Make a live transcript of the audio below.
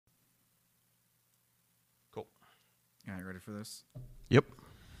All right, ready for this? Yep.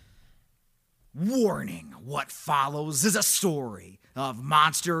 Warning, what follows is a story of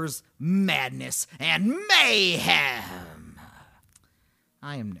monsters, madness, and mayhem.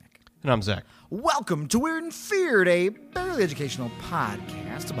 I am Nick. And I'm Zach. Welcome to Weird and Feared, a barely educational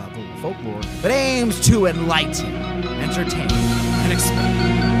podcast about global folklore that aims to enlighten, entertain, and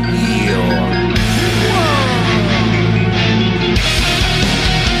expand your world.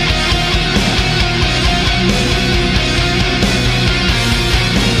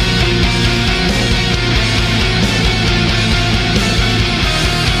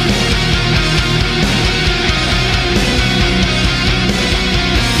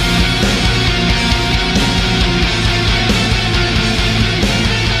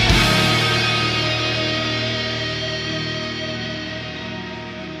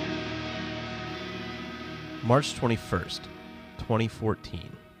 March 21st,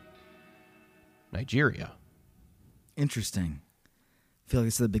 2014. Nigeria. Interesting. I feel like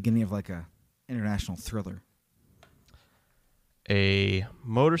it's the beginning of like a international thriller. A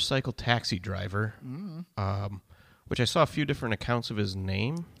motorcycle taxi driver, which I saw a few different accounts of his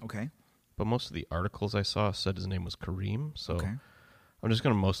name, Okay. but most of the articles I saw said his name was Kareem, so Okay. I'm just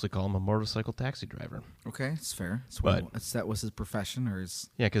going to mostly call him a motorcycle taxi driver. Okay, it's fair. That was his profession or his...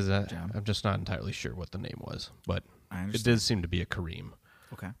 Yeah, because Job. I'm just not entirely sure what the name was, but I it understand. did seem to be a Kareem.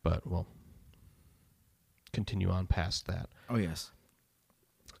 Okay. But we'll continue on past that. Oh, yes.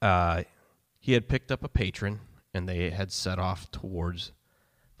 He had picked up a patron, and they had set off towards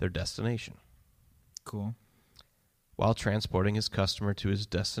their destination. Cool. While transporting his customer to his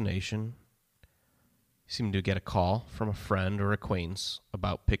destination, he seemed to get a call from a friend or acquaintance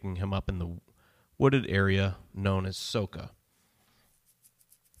about picking him up in the wooded area known as Soka.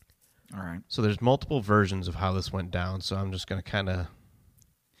 All right. So there's multiple versions of how this went down, so I'm just going to kind of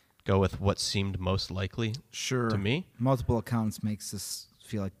go with what seemed most likely Sure. to me. Multiple accounts makes this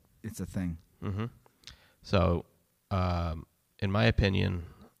feel like it's a thing. Mm-hmm. So, in my opinion,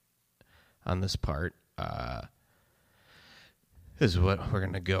 on this part, this is what we're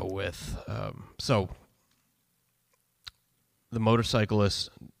going to go with. So, the motorcyclist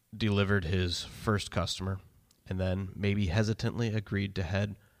delivered his first customer and then maybe hesitantly agreed to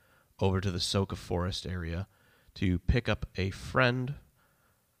head over to the Soka Forest area to pick up a friend,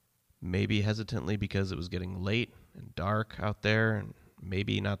 maybe hesitantly because it was getting late and dark out there and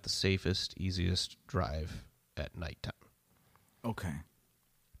maybe not the safest, easiest drive at nighttime. Okay.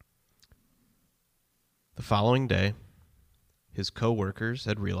 The following day, his co-workers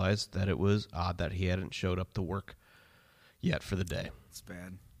had realized that it was odd that he hadn't showed up to work yet for the day. It's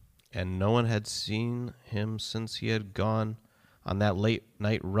bad. And no one had seen him since he had gone on that late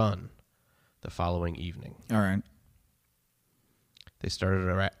night run the following evening. All right. They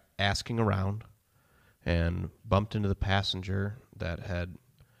started asking around and bumped into the passenger that had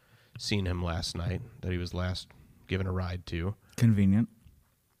seen him last night, that he was last given a ride to, Convenient.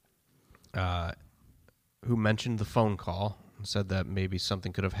 who mentioned the phone call and said that maybe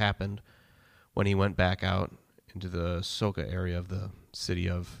something could have happened when he went back out into the Soka area of the city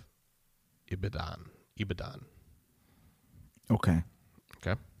of Ibadan. Okay.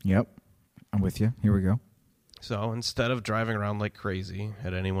 Okay. Yep. I'm with you. Here we go. So instead of driving around like crazy,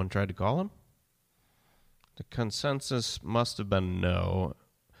 had anyone tried to call him? The consensus must have been no,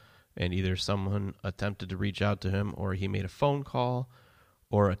 and either someone attempted to reach out to him or he made a phone call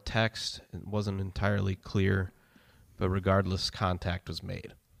or a text. It wasn't entirely clear, but regardless, contact was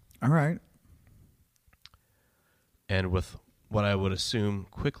made. All right. And with what I would assume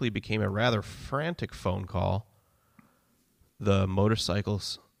quickly became a rather frantic phone call, the motorcycle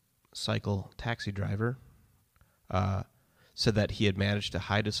taxi driver said that he had managed to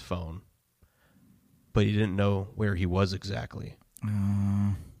hide his phone, but he didn't know where he was exactly.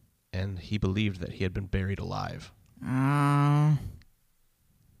 And he believed that he had been buried alive. I'm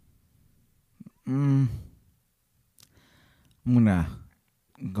going to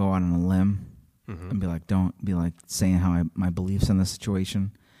go out on a limb and be like, don't be like saying how my beliefs in this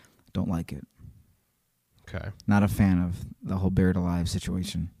situation. Don't like it. Okay. Not a fan of the whole buried alive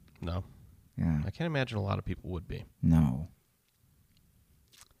situation. No. Yeah. I can't imagine a lot of people would be. No.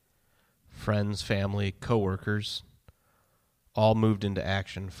 Friends, family, coworkers, all moved into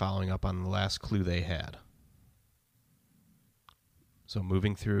action following up on the last clue they had. So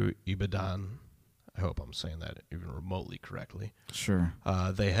moving through Ibadan, I hope I'm saying that even remotely correctly. Sure.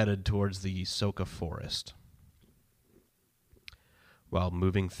 They headed towards the Soka Forest. While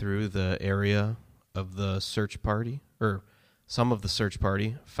moving through the area of the search party, or some of the search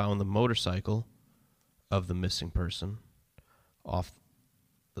party, found the motorcycle of the missing person off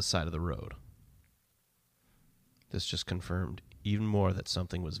the side of the road. This just confirmed even more that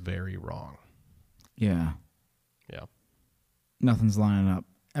something was very wrong. Yeah. Yeah. Nothing's lining up.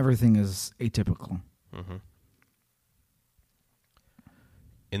 Everything is atypical. Mm-hmm.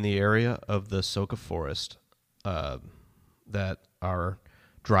 In the area of the Soka Forest that our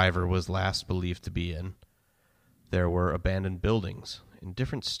driver was last believed to be in, there were abandoned buildings in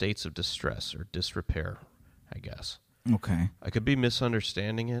different states of distress or disrepair, I guess. Okay. I could be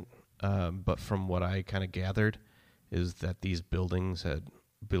misunderstanding it, but from what I kind of gathered is that these buildings had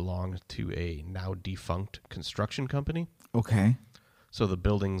belonged to a now defunct construction company. Okay. So the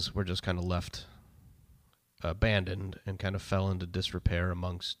buildings were just kind of left abandoned and kind of fell into disrepair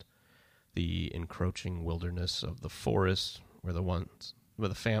amongst the encroaching wilderness of the forest where the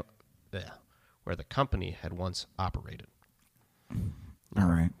company had once operated. All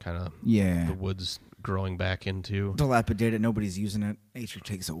right. Kind of Yeah. the woods growing back into. Dilapidated. Nobody's using it. Nature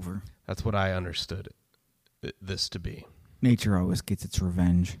takes over. That's what I understood this to be. Nature always gets its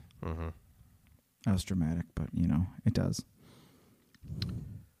revenge. Mm-hmm. That was dramatic, but, it does.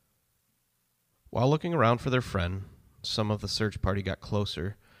 While looking around for their friend, some of the search party got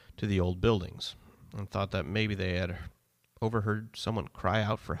closer to the old buildings and thought that maybe they had overheard someone cry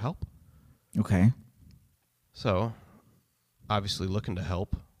out for help. Okay. So, obviously looking to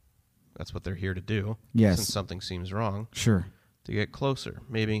help. That's what they're here to do. Yes. Since something seems wrong. Sure. To get closer.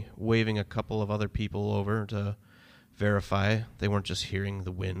 Maybe waving a couple of other people over to verify they weren't just hearing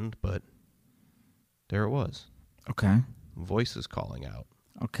the wind, but there it was. Okay. Voices calling out.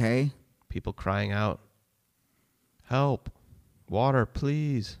 Okay. People crying out, "Help! Water,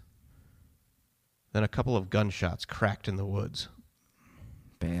 please!" Then a couple of gunshots cracked in the woods.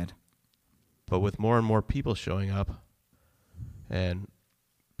 Bad. But with more and more people showing up, and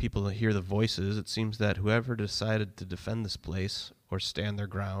people hear the voices, it seems that whoever decided to defend this place, or stand their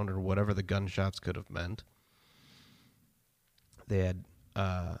ground, or whatever the gunshots could have meant, they had,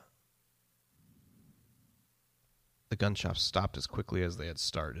 the gunshots stopped as quickly as they had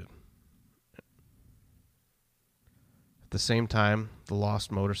started. At the same time, the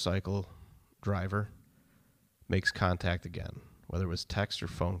lost motorcycle driver makes contact again, whether it was text or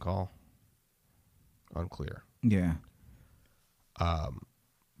phone call, unclear. Yeah.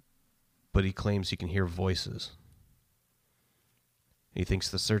 But he claims he can hear voices. He thinks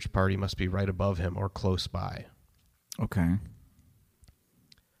the search party must be right above him or close by. Okay.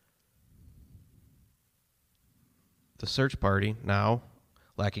 The search party, now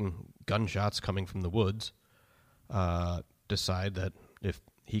lacking gunshots coming from the woods, decide that if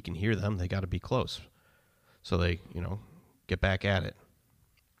he can hear them, they got to be close. So they, get back at it.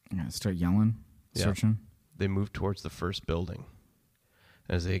 Yeah, start yelling, searching. They move towards the first building.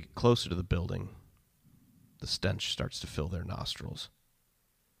 As they get closer to the building, the stench starts to fill their nostrils.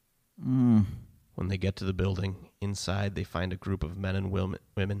 When they get to the building, inside they find a group of men and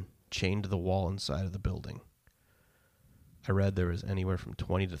women chained to the wall inside of the building. I read there was anywhere from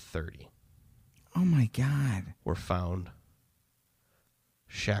 20 to 30. Oh, my God. Were found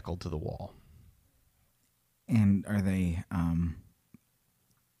shackled to the wall. And are they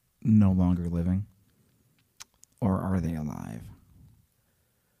no longer living? Or are they alive?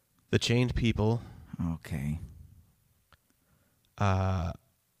 The chained people Okay. were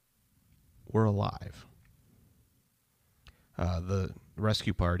alive. The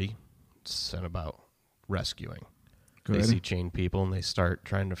rescue party set about rescuing. Good. They see chained people and they start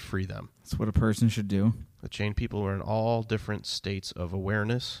trying to free them. That's what a person should do. The chained people were in all different states of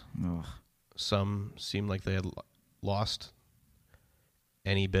awareness. Ugh. Some seemed like they had lost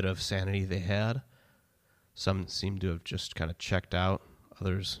any bit of sanity they had. Some seemed to have just kind of checked out.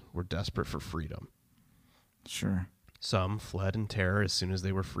 Others were desperate for freedom. Sure. Some fled in terror as soon as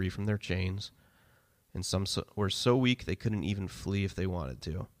they were free from their chains. And some were so weak they couldn't even flee if they wanted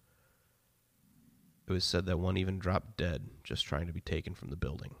to. It was said that one even dropped dead just trying to be taken from the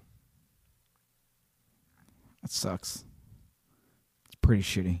building. That sucks. It's pretty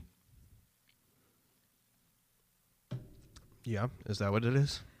shitty. Yeah, is that what it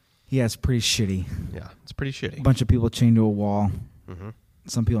is? Yeah, it's pretty shitty. Yeah, it's pretty A shitty. bunch of people chained to a wall. Mm-hmm.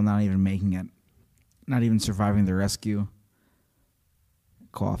 Some people not even making it. Not even surviving the rescue.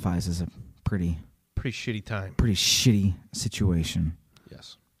 Qualifies as a pretty Pretty shitty time. shitty situation.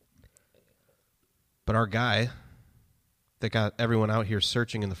 Yes. But our guy that got everyone out here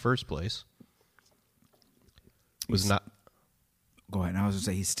searching in the first place was not... Go ahead. I was going to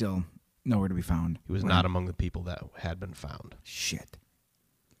say he's still nowhere to be found. He was not among the people that had been found. Shit.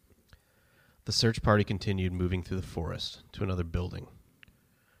 The search party continued moving through the forest to another building.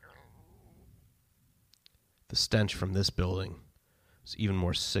 The stench from this building was even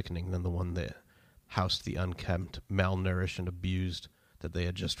more sickening than the one that housed the unkempt, malnourished, and abused that they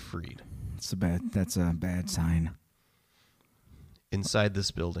had just freed. That's a bad sign. Inside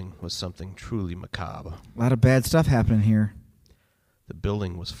this building was something truly macabre. A lot of bad stuff happening here. The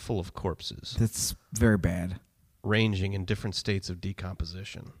building was full of corpses, That's very bad. ranging in different states of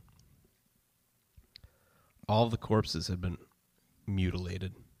decomposition. All of the corpses had been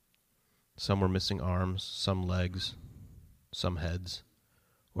mutilated. Some were missing arms, some legs, some heads,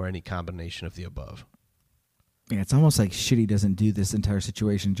 or any combination of the above. Yeah, it's almost like shitty doesn't do this entire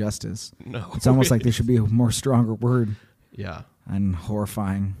situation justice. No. It's almost like there should be a more stronger word Yeah. on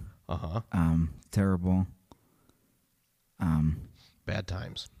horrifying, Uh-huh. terrible, Bad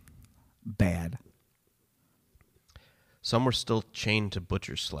times. bad. Some were still chained to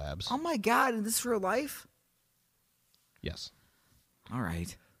butcher slabs. Oh my God, is this real life? Yes. All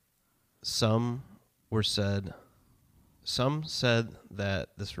right. Some said that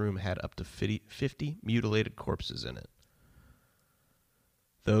this room had up to 50 mutilated corpses in it.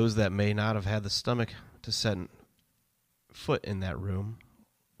 Those that may not have had the stomach to set foot in that room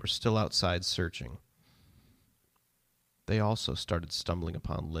were still outside searching. They also started stumbling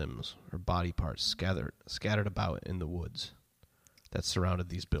upon limbs or body parts scattered about in the woods that surrounded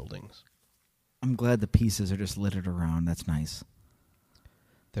these buildings. I'm glad the pieces are just littered around. That's nice.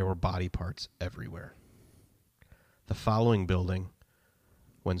 There were body parts everywhere. The following building,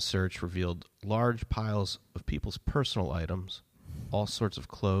 when searched, revealed large piles of people's personal items, all sorts of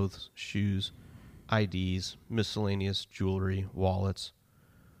clothes, shoes, IDs, miscellaneous jewelry, wallets,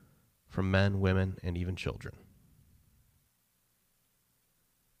 from men, women, and even children.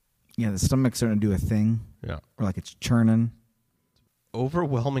 Yeah, the stomach's starting to do a thing, Yeah. or like it's churning.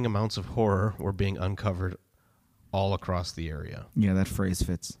 Overwhelming amounts of horror were being uncovered all across the area Yeah, that phrase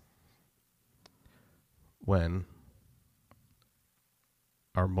fits. when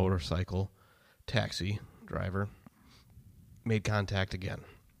our motorcycle taxi driver made contact again,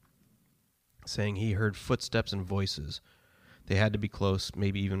 saying he heard footsteps and voices. They had to be close,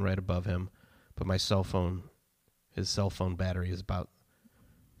 maybe even right above him, but his cell phone battery is about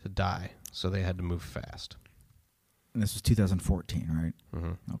to die, so they had to move fast. And this was 2014, right?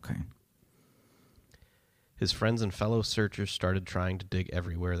 Mm-hmm. Okay. His friends and fellow searchers started trying to dig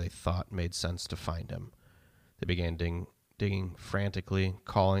everywhere they thought made sense to find him. They began digging frantically,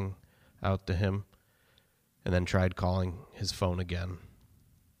 calling out to him, and then tried calling his phone again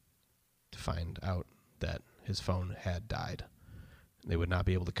to find out that his phone had died. They would not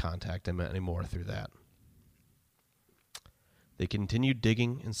be able to contact him anymore through that. They continued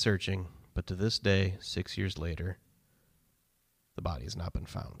digging and searching, but to this day, 6 years later, the body has not been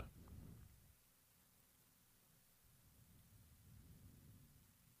found.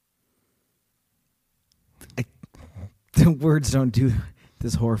 The words don't do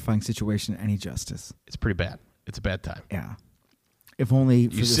this horrifying situation any justice. It's pretty bad. It's a bad time. Yeah. If only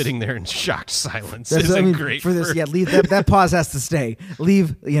for You this, sitting there in shocked silence that's- isn't I mean, great for this. Yeah, leave that pause has to stay.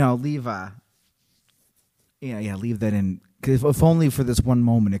 Leave leave that in. Because if only for this one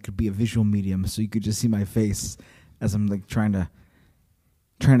moment, it could be a visual medium, so you could just see my face as I'm like trying to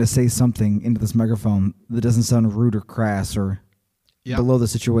say something into this microphone that doesn't sound rude or crass or below the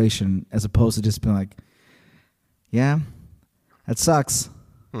situation, as opposed to just being like, yeah, that sucks.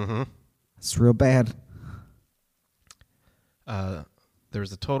 Mm-hmm. It's real bad. There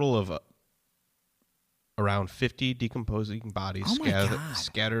was a total of around 50 decomposing bodies Oh my God.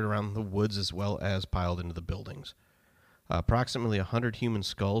 scattered around the woods as well as piled into the buildings. Approximately 100 human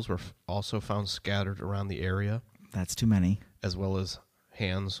skulls were also found scattered around the area, That's too many. as well as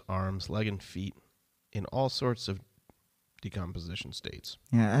hands, arms, leg, and feet in all sorts of decomposition states.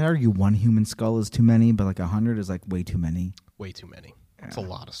 Yeah, I'd argue one human skull is too many, but like 100 is like way too many. Way too many. It's a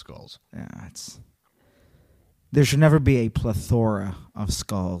lot of skulls. Yeah, there should never be a plethora of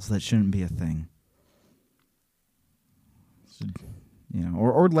skulls. That shouldn't be a thing.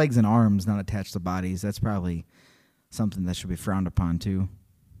 Or legs and arms not attached to bodies. That's probably something that should be frowned upon too.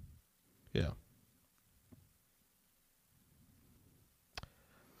 Yeah.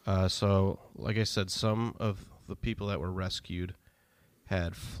 So, like I said, some of the people that were rescued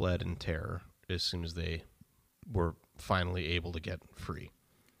had fled in terror as soon as they were finally able to get free.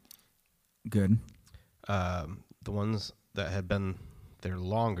 Good. The ones that had been there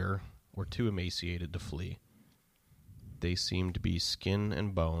longer were too emaciated to flee. They seemed to be skin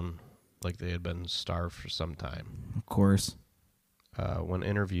and bone, like they had been starved for some time. Of course. When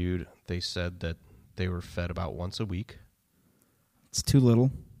interviewed, they said that they were fed about once a week. It's too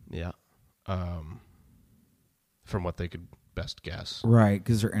little. Yeah. From what they could best guess. Right,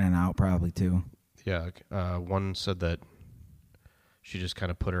 because they're in and out probably too. Yeah. One said that she just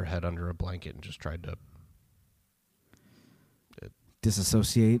kind of put her head under a blanket and just tried to...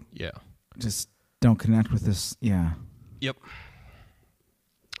 Disassociate? Yeah. Just don't connect with this. Yeah. Yep.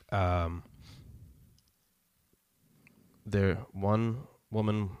 There, one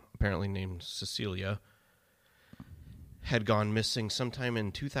woman, apparently named Cecilia, had gone missing sometime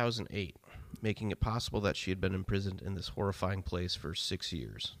in 2008, making it possible that she had been imprisoned in this horrifying place for 6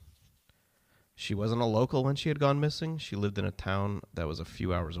 years. She wasn't a local when she had gone missing. She lived in a town that was a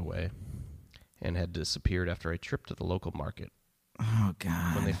few hours away and had disappeared after a trip to the local market. Oh,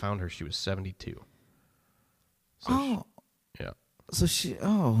 God. When they found her, she was 72. So yeah. So she...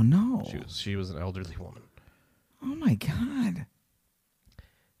 Oh, no. She was an elderly woman. Oh, my God.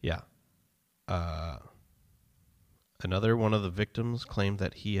 Yeah. Another one of the victims claimed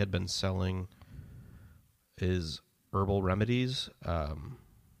that he had been selling his herbal remedies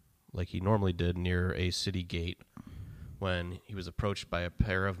like he normally did near a city gate when he was approached by a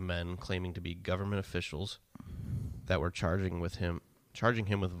pair of men claiming to be government officials that were charging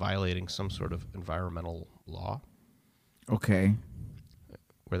him with violating some sort of environmental law. Okay.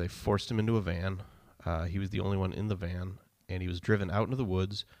 Where they forced him into a van. He was the only one in the van, and he was driven out into the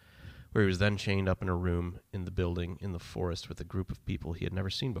woods, where he was then chained up in a room in the building in the forest with a group of people he had never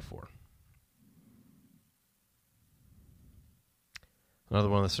seen before. Another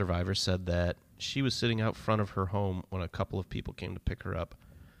one of the survivors said that she was sitting out front of her home when a couple of people came to pick her up.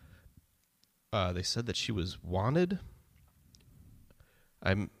 They said that she was wanted.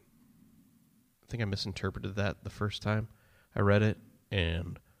 I think I misinterpreted that the first time I read it,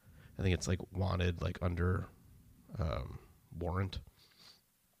 and I think it's like wanted, like under warrant.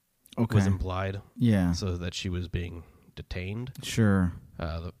 Okay. Was implied. Yeah. So that she was being detained. Sure.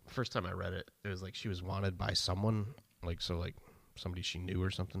 The first time I read it, it was like she was wanted by someone, like somebody she knew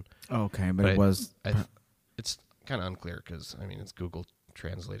or something. Okay, but it was... it's kind of unclear because, I mean, it's Google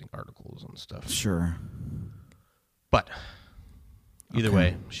translating articles and stuff. Sure. But either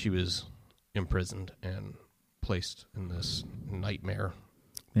way, she was imprisoned and placed in this nightmare.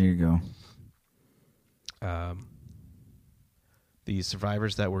 There you go. The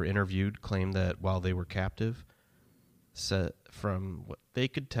survivors that were interviewed claimed that while they were captive, said from what they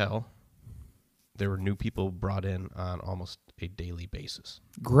could tell, there were new people brought in on almost a daily basis.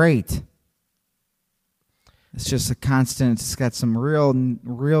 Great. It's just a constant. It's got some real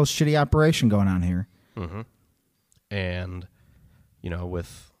shitty operation going on here. Mm-hmm. And,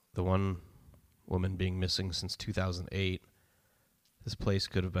 with the one woman being missing since 2008, this place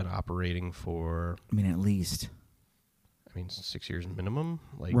could have been operating for... I mean, at least. 6 years minimum?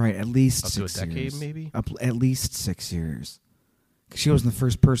 Right, at least up 6 to a decade, years. maybe? At least 6 years. She wasn't the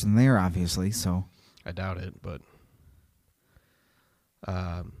first person there, obviously, so... I doubt it, but...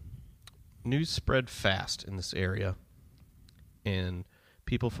 news spread fast in this area, and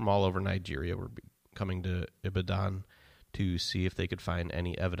people from all over Nigeria were coming to Ibadan to see if they could find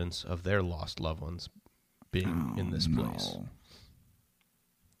any evidence of their lost loved ones being in this place.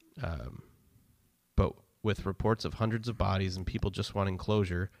 But with reports of hundreds of bodies and people just wanting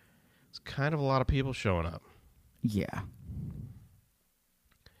closure, it's kind of a lot of people showing up. Yeah.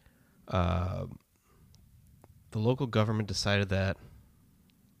 The local government decided that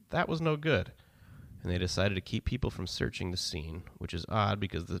was no good, and they decided to keep people from searching the scene, which is odd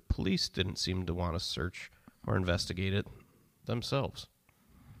because the police didn't seem to want to search or investigate it themselves.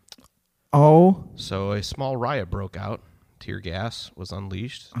 Oh. So a small riot broke out. Tear gas was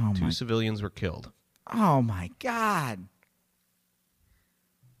unleashed. 2 civilians were killed. Oh, my God.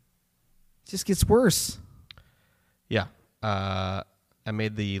 It just gets worse. Yeah. I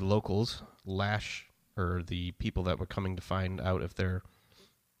made the locals or the people that were coming to find out if their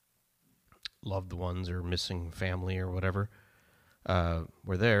loved ones or missing family or whatever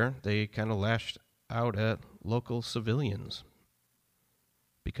were there. They kind of lashed out at local civilians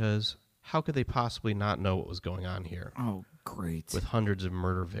because how could they possibly not know what was going on here? Oh, great. With hundreds of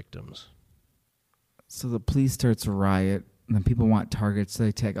murder victims. So the police starts a riot, and then people want targets, so they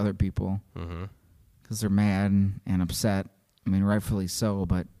attack other people because they're mad and upset. I mean, rightfully so,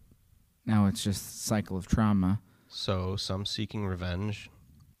 but now it's just a cycle of trauma. So some seeking revenge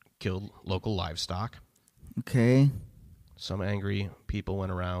killed local livestock. Okay. Some angry people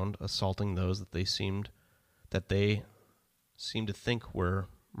went around assaulting those that they seemed to think were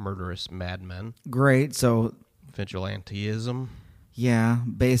murderous madmen. Great. So vigilantism. Yeah,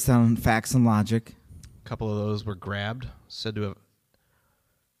 based on facts and logic. A couple of those were grabbed. Some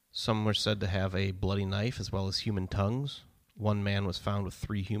were said to have a bloody knife as well as human tongues. One man was found with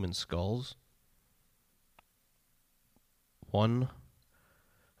 3 human skulls. One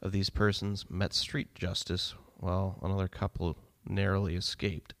of these persons met street justice, while another couple narrowly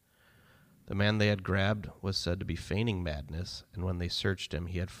escaped. The man they had grabbed was said to be feigning madness, and when they searched him,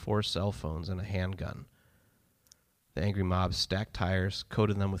 he had 4 cell phones and a handgun. The angry mob stacked tires,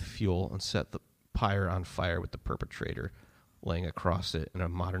 coated them with fuel, and set the pyre on fire with the perpetrator laying across it in a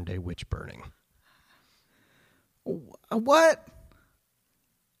modern-day witch burning. What?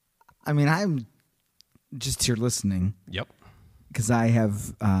 I mean, I'm just here listening. Yep. Because I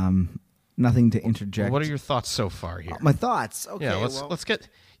have nothing to interject. Well, what are your thoughts so far here? My thoughts? Okay. Yeah, let's get...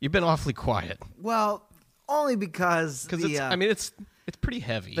 You've been awfully quiet. Well, only because it's pretty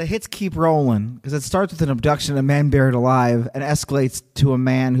heavy. The hits keep rolling because it starts with an abduction of a man buried alive and escalates to a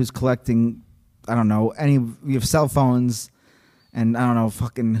man who's collecting, I don't know, you have cell phones and I don't know,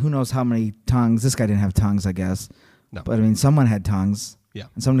 fucking who knows how many tongues. This guy didn't have tongues, I guess. No. But I mean, someone had tongues. Yeah.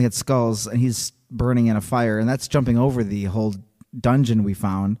 And somebody had skulls and he's burning in a fire. And that's jumping over the whole dungeon we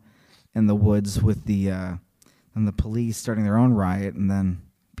found in the woods with and the police starting their own riot and then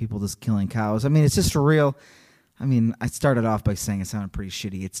people just killing cows. I mean, it's just real. I mean, I started off by saying it sounded pretty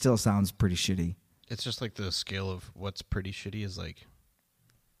shitty. It still sounds pretty shitty. It's just like the scale of what's pretty shitty is like,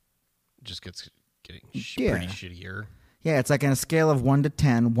 just getting pretty shittier. Yeah, it's like on a scale of 1 to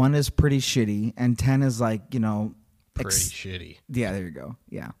 10. 1 is pretty shitty, and 10 is like, pretty shitty. Yeah, there you go.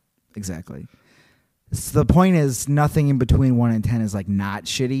 Yeah, exactly. So the point is, nothing in between 1 and 10 is like not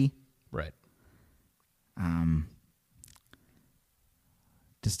shitty. Right.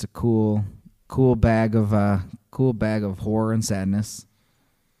 Just a cool bag of horror and sadness,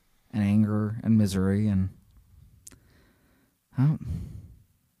 and anger and misery and. Well,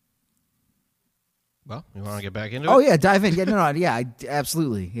 you want to get back into it? Oh yeah, dive in. Yeah,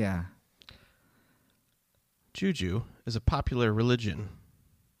 absolutely, yeah. Juju is a popular religion.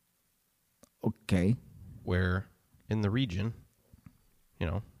 Okay. Where in the region,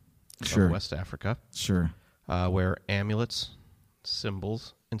 sure, of West Africa, sure, where amulets,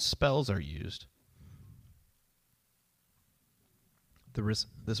 symbols, and spells are used.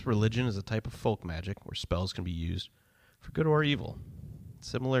 This religion is a type of folk magic where spells can be used for good or evil,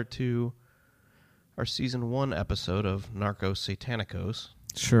 similar to our Season 1 episode of Narcos Satanicos.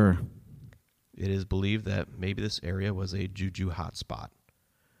 Sure. It is believed that maybe this area was a juju hotspot,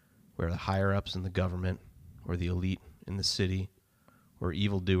 where the higher-ups in the government or the elite in the city were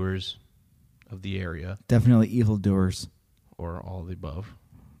evildoers of the area. Definitely evildoers. Or all of the above.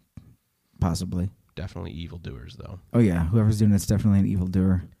 Possibly. Definitely evildoers, though. Oh, yeah. Whoever's doing it's definitely an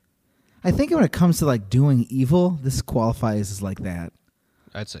evildoer. I think when it comes to, like, doing evil, this qualifies as like that.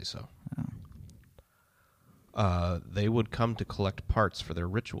 I'd say so. They would come to collect parts for their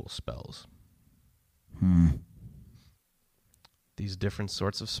ritual spells. These different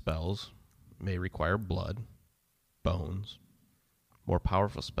sorts of spells may require blood, bones. More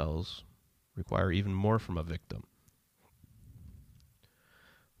powerful spells require even more from a victim.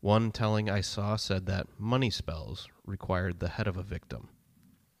 One telling I saw said that money spells required the head of a victim.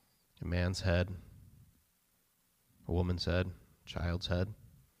 A man's head, a woman's head, a child's head.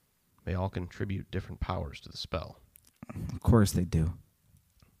 They all contribute different powers to the spell. Of course they do.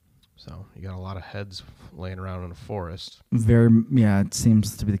 So you got a lot of heads laying around in a forest. It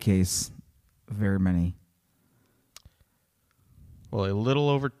seems to be the case. Very many. Well, a little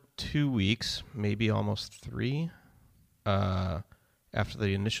over 2 weeks, maybe almost 3, after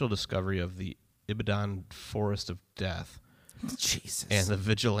the initial discovery of the Ibadan Forest of Death, Jesus, and the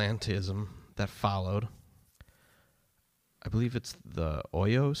vigilantism that followed, I believe it's the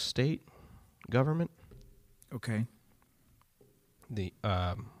Oyo state government. Okay. The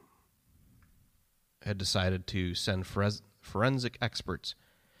had decided to send forensic experts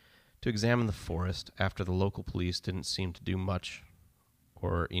to examine the forest after the local police didn't seem to do much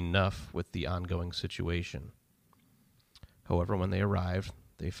or enough with the ongoing situation. However, when they arrived,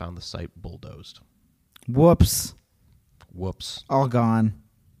 they found the site bulldozed. Whoops. All gone.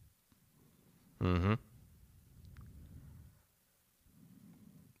 Mm-hmm.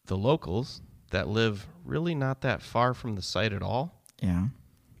 The locals that live really not that far from the site at all, yeah,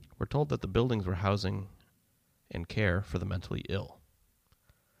 were told that the buildings were housing and care for the mentally ill.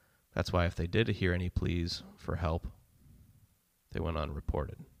 That's why if they did hear any pleas for help, they went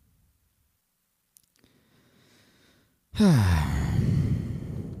unreported.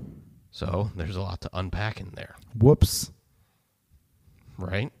 So there's a lot to unpack in there. Whoops.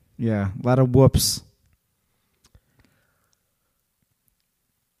 Right? Yeah, a lot of whoops.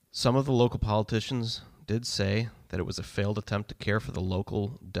 Some of the local politicians did say that it was a failed attempt to care for the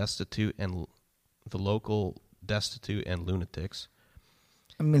local destitute and lunatics.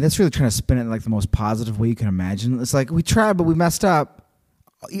 I mean, that's really trying to spin it in like the most positive way you can imagine. It's like, we tried, but we messed up.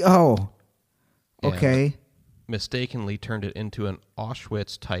 Oh, okay. mistakenly turned it into an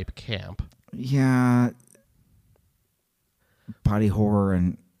Auschwitz-type camp. Yeah. Body horror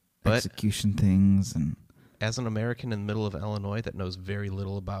and But- execution things. And As an American in the middle of Illinois that knows very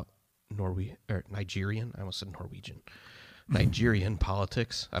little about Nigerian, I almost said Norwegian, Nigerian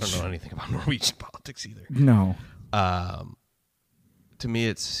politics. I don't know anything about Norwegian politics either. No. To me,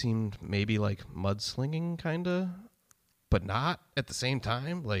 it seemed maybe like mudslinging, kind of, but not at the same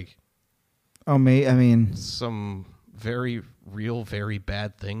time. Like I mean, some very real, very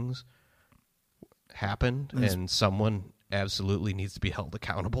bad things happened, and someone absolutely needs to be held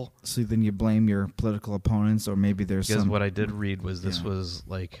accountable. so then you blame your political opponents, or maybe there's Because some... what I did read was this was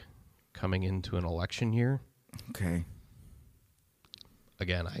like coming into an election year. Okay.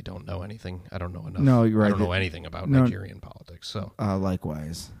 Again, I don't know anything. I don't know enough. No, you're right. I don't know anything about No. Nigerian politics. So,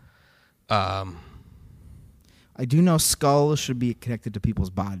 Likewise. I do know skulls should be connected to people's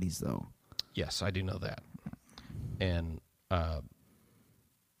bodies, though. yes, I do know that. And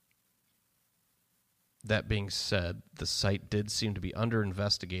that being said, the site did seem to be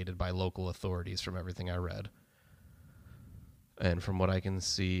under-investigated by local authorities from everything I read. And from what I can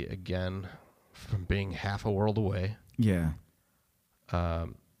see, again, from being half a world away, Yeah.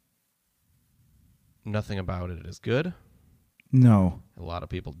 nothing about it is good. No. A lot of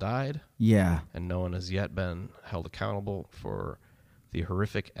people died, Yeah. and no one has yet been held accountable for the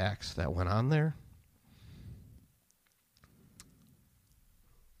horrific acts that went on there.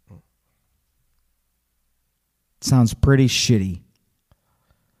 Sounds pretty shitty.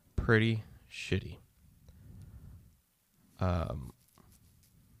 Pretty shitty.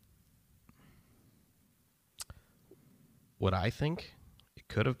 What I think it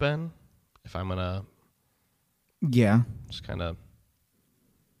could have been, if I'm going to Yeah. just kind of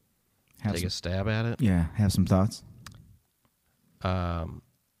Have take some, a stab at it, yeah. Have some thoughts.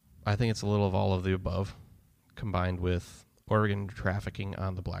 I think it's a little of all of the above combined with organ trafficking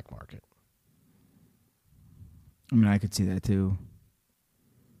on the black market. I mean, I could see that too.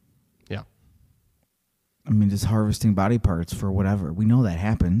 Yeah. I mean, just harvesting body parts for whatever. We know that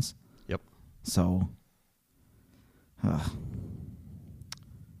happens. Yep. So,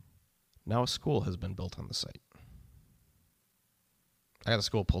 Now a school has been built on the site. I got the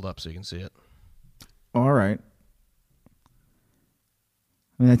school pulled up so you can see it. all right.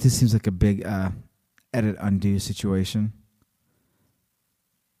 I mean, that just seems like a big edit undo situation.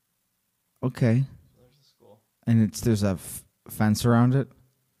 Okay. There's the school. And there's a fence around it?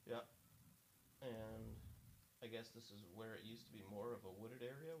 Yeah. And I guess this is where it used to be more of a wooded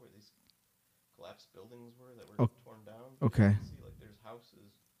area where these collapsed buildings were that were torn down. Okay. You can see, like, there's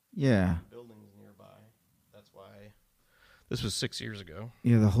houses, Yeah. buildings nearby. That's why this was 6 years ago,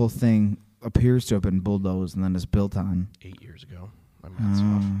 Yeah, the whole thing appears to have been bulldozed and then it's built on. 8 years ago. My math's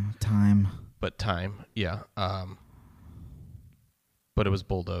off. Time. But time, yeah. But it was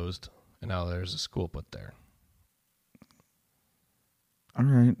bulldozed, and now there's a school put there. All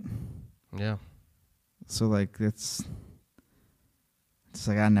right. Yeah. So, like, it's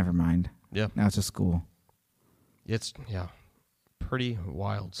like, never mind. Yeah. Now it's a school. It's, yeah, pretty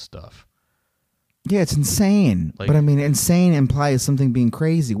wild stuff. Yeah, it's insane. Like- But, I mean, insane implies something being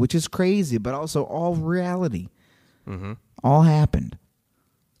crazy, which is crazy, but also all reality. Mm-hmm. All happened.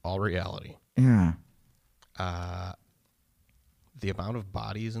 All reality. Yeah. The amount of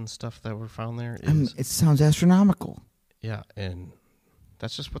bodies and stuff that were found there I mean, is, it sounds astronomical. yeah, and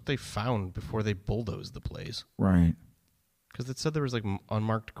that's just what they found before they bulldozed the place. Right. Because it said there was, like,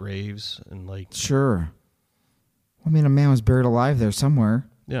 unmarked graves and, like, Sure. I mean, a man was buried alive there somewhere.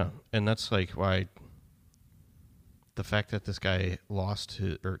 yeah, and that's, like, why the fact that this guy lost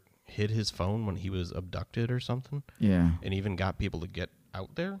his, or hid his phone when he was abducted or something, Yeah. and even got people to get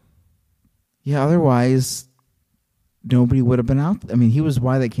out there. Yeah, otherwise, nobody would have been out. I mean, he was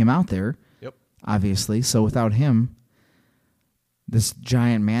why they came out there, Yep. obviously. So without him, this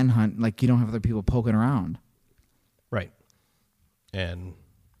giant manhunt, like, you don't have other people poking around. Right. And,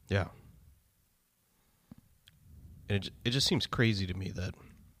 yeah. And it just seems crazy to me that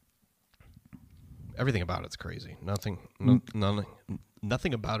everything about it's crazy. Nothing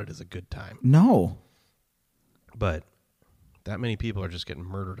about it is a good time. No. But that many people are just getting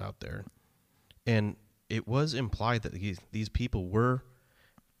murdered out there. And it was implied that these people were,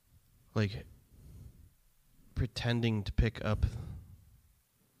 like, pretending to pick up,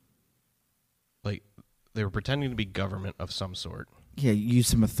 like, they were pretending to be government of some sort. Yeah, use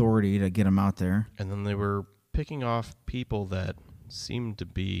some authority to get him out there. And then they were picking off people that seemed to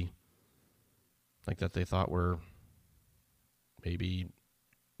be, like, that they thought were maybe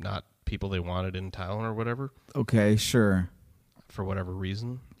not people they wanted in town or whatever, Okay, sure. for whatever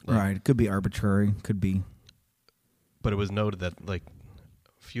reason. Like, Right. It could be arbitrary. Could be. But it was noted that, like,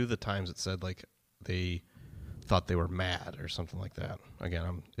 a few of the times it said, like, they thought they were mad or something like that.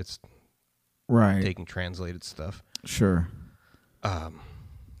 Again, it's right. taking translated stuff. Sure.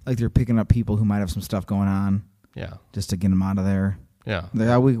 Like they're picking up people who might have some stuff going on. Yeah. Just to get them out of there. Yeah.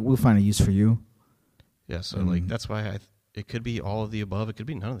 We'll find a use for you. Yeah, so, like, that's why it could be all of the above. It could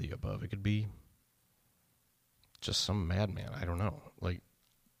be none of the above. It could be just some madman. I don't know. Like,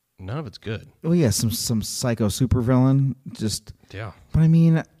 none of it's good. Well, yeah, some psycho supervillain. Just Yeah. But I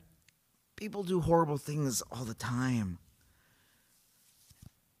mean, people do horrible things all the time.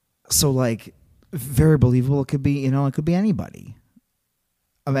 So, like, very believable. It could be, it could be anybody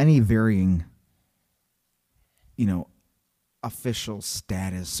of any varying, official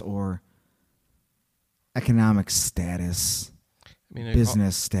status or economic status, I mean,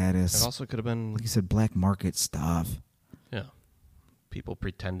 business status. It also could have been, like you said, black market stuff. Yeah. People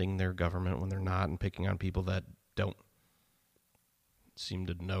pretending they're government when they're not and picking on people that don't seem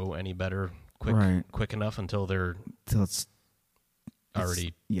to know any better quick enough until they're it's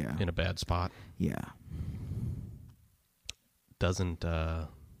already in a bad spot. Yeah. Nothing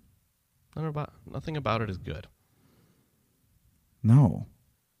about it is good. No.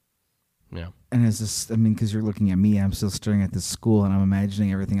 Yeah. And because you're looking at me, I'm still staring at this school and I'm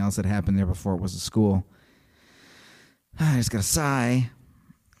imagining everything else that happened there before it was a school. I just got to sigh.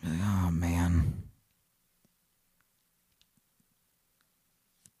 Oh, man.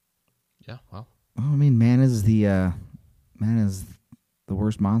 Yeah, well. I mean, man is the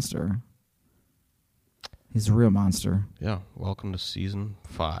worst monster. He's a real monster. Yeah, welcome to season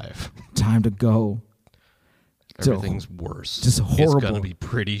 5. Time to go. Everything's worse. Just horrible. It's going to be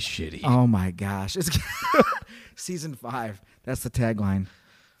pretty shitty. Oh, my gosh. It's season 5. That's the tagline.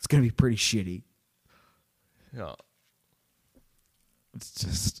 It's going to be pretty shitty. Yeah. It's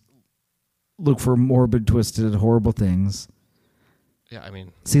just look for morbid, twisted, horrible things. Yeah, I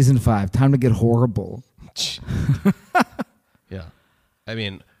mean. Season 5. Time to get horrible. Yeah. I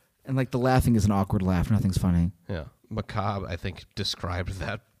mean. And like the laughing is an awkward laugh. Nothing's funny. Yeah. Macabre, I think, described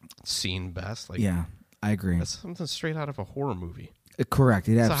that scene best. Like, yeah, I agree. That's something straight out of a horror movie. Correct.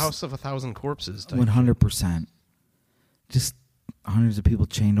 It's a House of 1,000 Corpses type. 100%. Just hundreds of people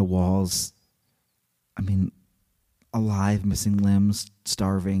chained to walls. I mean, alive, missing limbs,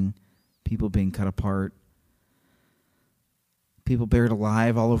 starving, people being cut apart. People buried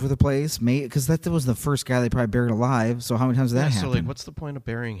alive all over the place. Because that was the first guy they probably buried alive. So how many times did that happen? So, like, what's the point of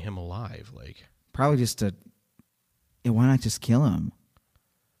burying him alive? Like, probably just to. Why not just kill him?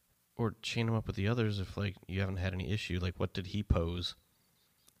 Or chain him up with the others if, like, you haven't had any issue. Like, what did he pose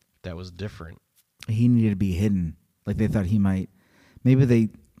that was different? He needed to be hidden. Like, they thought he might. Maybe they.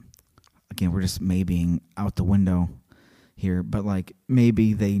 Again, we're just maybeing out the window here. But, like,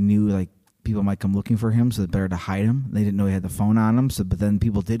 maybe they knew, like, people might come looking for him, so it's better to hide him. They didn't know he had the phone on him, but then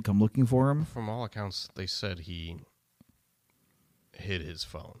people did come looking for him. From all accounts, they said he hid his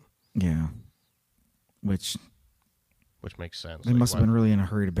phone. Yeah. Which makes sense. They must have been really in a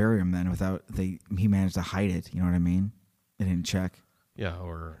hurry to bury him then he managed to hide it, you know what I mean? They didn't check. Yeah,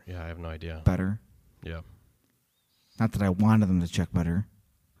 I have no idea. Better. Yeah. Not that I wanted them to check better.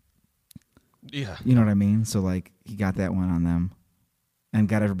 Yeah. You know what I mean? So, like, he got that one on them. And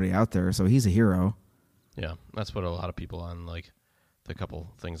got everybody out there, so he's a hero. Yeah, that's what a lot of people on, like, the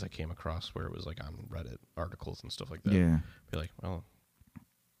couple things I came across where it was, like, on Reddit articles and stuff like that. Yeah. Be like, well,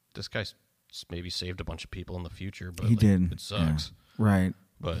 this guy maybe saved a bunch of people in the future, but he did. It sucks. Yeah. Right.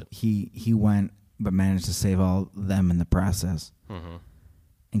 But he went, but managed to save all them in the process. Mm-hmm.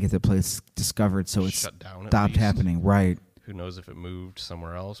 And get the place discovered so it shut down. Stopped happening. Right. Who knows if it moved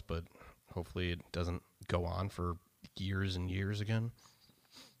somewhere else, but hopefully it doesn't go on for years and years again.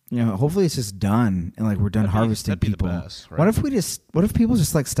 Hopefully it's just done, and like we're done harvesting people. The best, right? What if people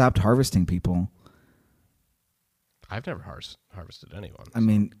just like stopped harvesting people? I've never harvested anyone. I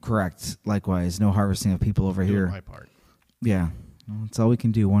mean, correct. Likewise, no harvesting of people over here. My part. Yeah, that's all we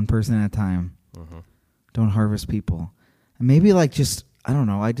can do. One person at a time. Mm-hmm. Don't harvest people. And maybe like I don't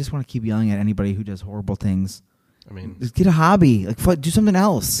know. I just want to keep yelling at anybody who does horrible things. I mean, just get a hobby. Like do something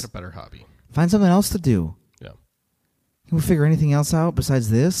else. Get a better hobby. Find something else to do. Can we figure anything else out besides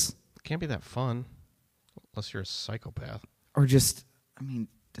this? It can't be that fun unless you're a psychopath. Or just,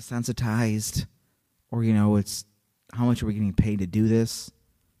 desensitized. Or, it's how much are we getting paid to do this?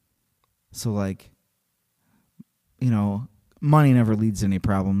 So, like, money never leads to any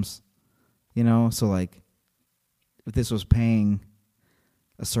problems. So, like, if this was paying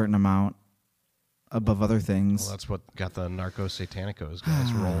a certain amount above other things. Well, that's what got the Narco Satanicos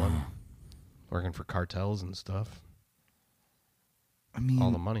guys rolling. Working for cartels and stuff. I mean,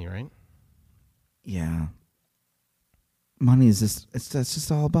 all the money, right? Yeah. money is just that's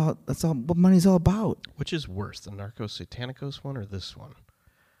just all about. That's all what money's all about. Which is worse, the Narcos Satanicos one or this one?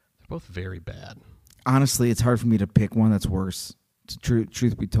 They're both very bad. Honestly, it's hard for me to pick one that's worse.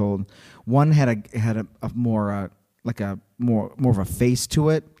 Truth be told, one had a more more of a face to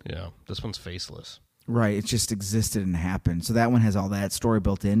it. Yeah, this one's faceless. Right, it just existed and happened. So that one has all that story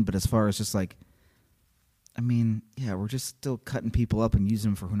built in. But as far as just like, I mean, yeah, we're just still cutting people up and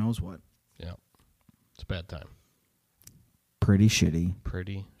using them for who knows what. Yeah, it's a bad time. Pretty shitty.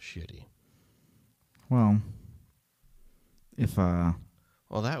 Pretty shitty. Well, if well,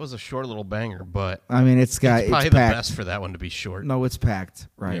 that was a short little banger, but I mean, it's probably the packed. best for that one to be short. No, it's packed.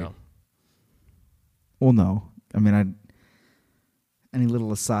 Right. Yeah. Well, no. I mean, any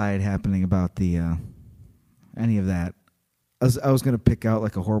little aside happening about the any of that. I was going to pick out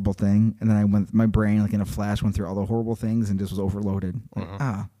like a horrible thing, and then my brain like in a flash went through all the horrible things and just was overloaded.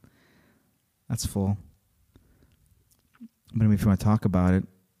 Like, that's full. But if you want to talk about it,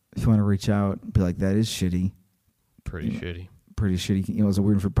 if you want to reach out, be like, that is shitty. Pretty shitty. Pretty shitty. It's a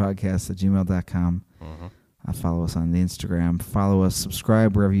weirdfordpodcast@gmail.com. Follow us on the Instagram. Follow us,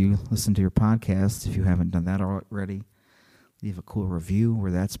 subscribe wherever you listen to your podcast. If you haven't done that already, leave a cool review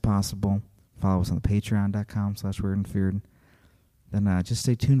where that's possible. Follow us on the patreon.com/weirdandfeared. Then just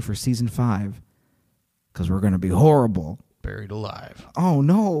stay tuned for season 5 because we're going to be horrible. Buried Alive. Oh,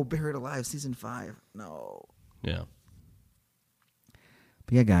 no. Buried Alive, season 5. No. Yeah.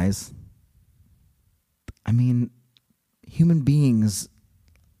 But yeah, guys. I mean, human beings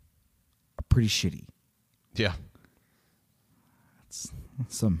are pretty shitty. Yeah. That's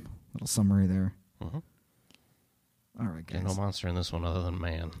some little summary there. Mm-hmm. All right, guys. Ain't no monster in this one other than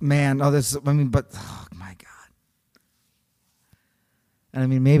man. Man, oh my God. And I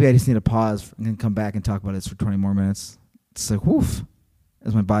mean, maybe I just need to pause and then come back and talk about this for 20 more minutes. It's like, woof,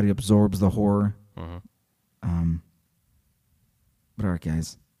 as my body absorbs the horror. But all right,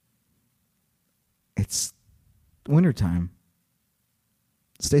 guys. It's wintertime.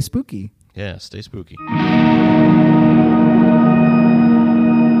 Stay spooky. Yeah, stay spooky.